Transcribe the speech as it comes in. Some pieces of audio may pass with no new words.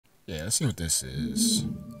Yeah, let's see what this is.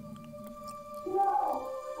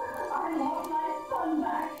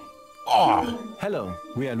 Oh. Hello,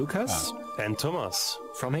 we are Lucas and Thomas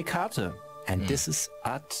from Hecate, and this is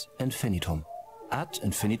Ad Infinitum. Ad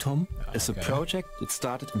Infinitum is a project that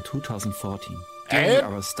started in 2014 during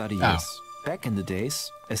our study years. Back in the days,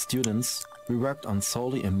 as students, we worked on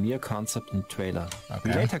solely a mere concept and trailer.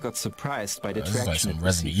 We later got surprised by the traction it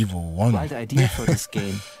Resident Evil 1. While the idea for this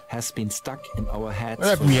game has been stuck in our heads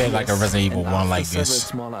for we years, had like a Resident Evil 1 like several this.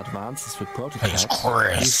 small advances with prototypes,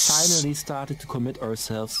 we finally started to commit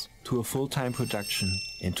ourselves to a full-time production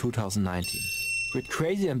in 2019. With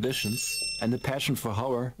crazy ambitions and a passion for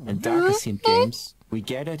horror and darker-themed games, we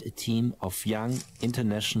gathered a team of young,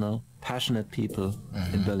 international, passionate people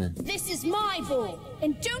in Berlin. This is my ball,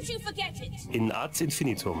 and don't you forget it! In Ad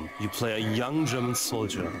Infinitum, you play a young German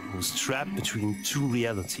soldier who's trapped between two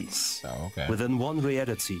realities. Within one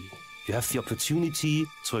reality, you have the opportunity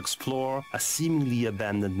to explore a seemingly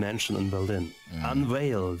abandoned mansion in Berlin,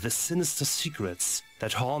 unveil the sinister secrets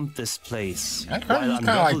that haunt this place, while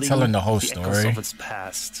unraveling like telling the whole the story echoes of its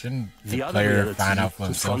past. The other player find out reality for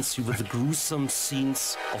confronts you with the gruesome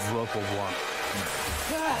scenes of World War I.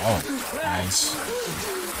 Oh, nice.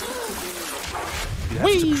 You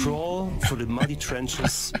have to crawl through the muddy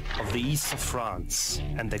trenches of the east of France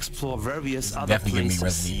and explore various other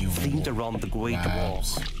places themed around the Great Wall,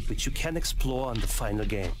 which you can explore in the final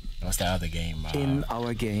game. What's the other game? In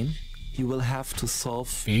our game, you will have to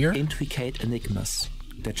solve intricate enigmas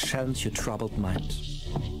that challenge your troubled mind.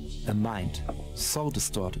 A mind so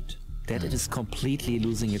distorted that it is completely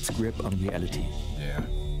losing its grip on reality.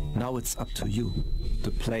 Now it's up to you,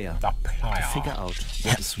 the player, to figure out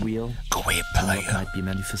what is real and what might be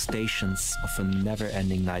manifestations of a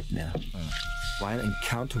never-ending nightmare. While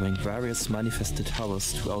encountering various manifested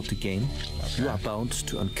horrors throughout the game, you are bound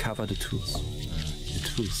to uncover the truth. The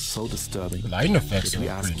truth so disturbing that we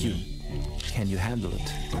ask you, can you handle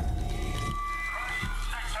it?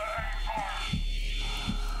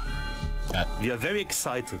 We are very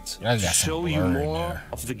excited to show you more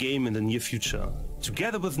of the game in the near future.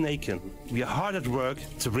 Together with Naken, we are hard at work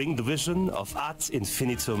to bring the vision of Ad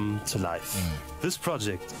Infinitum to life. This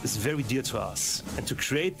project is very dear to us, and to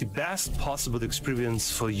create the best possible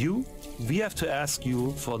experience for you, we have to ask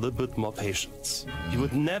you for a little bit more patience. You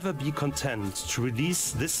would never be content to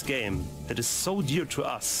release this game that is so dear to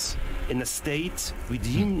us in a state we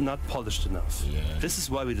deem not polished enough. This is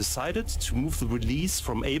why we decided to move the release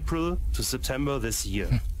from April to September this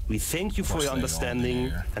year. We thank you for your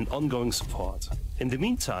understanding and ongoing support. In the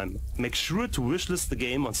meantime, make sure to wishlist the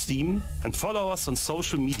game on Steam and follow us on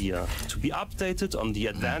social media to be updated on the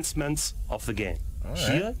advancements of the game.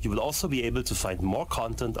 Here, you will also be able to find more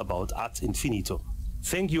content about Ad Infinitum.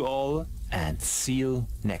 Thank you all, and see you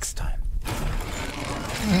next time.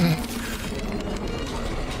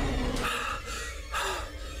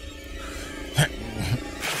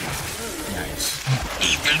 Nice.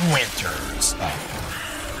 Even Winters.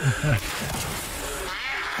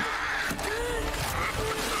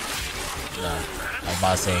 I was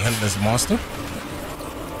about to say, Hitler's monster.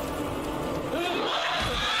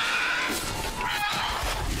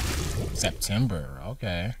 September,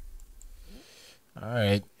 okay.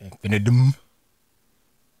 Alright, Infinitum.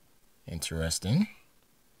 Interesting.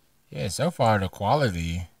 Yeah, so far the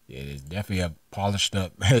quality, it is definitely a polished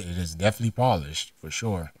up. It is definitely polished, for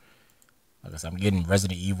sure. I guess I'm getting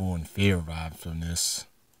Resident Evil and Fear vibes from this.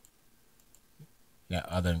 That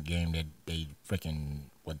other game that they freaking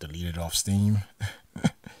deleted off Steam.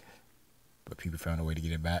 But people found a way to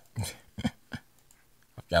get it back. I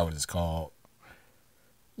forgot what it's called.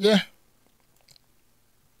 Yeah.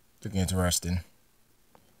 Look interesting.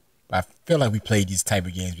 But I feel like we played these type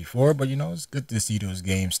of games before, but you know, it's good to see those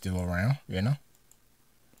games still around, you know.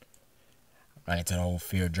 Right into the whole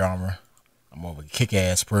Fear genre. I'm more of a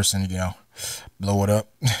kick-ass person, you know. Blow it up,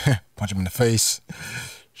 punch him in the face,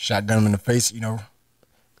 shotgun him in the face, you know.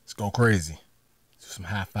 Let's go crazy. Some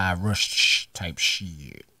high-five rush type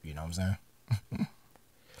shit, you know what I'm saying?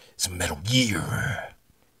 Some Metal Gear.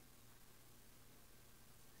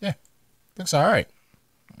 Yeah, looks alright.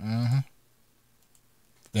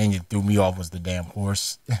 Then you threw me off was the damn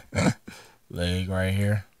horse. Leg right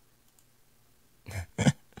here.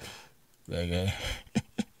 Leg,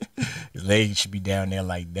 his leg should be down there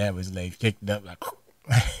like that, but his leg kicked up like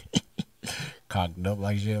cocked up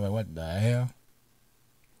like shit. Like what the hell?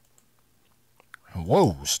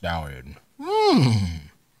 Whoa, stallion.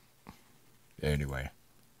 Anyway,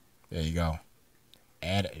 there you go.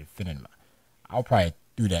 Ad Infinitum. I'll probably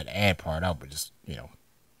do that ad part out, but just, you know,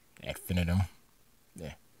 Ad Infinitum.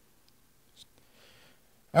 Yeah.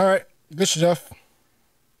 Alright, good stuff.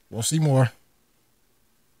 we'll see more.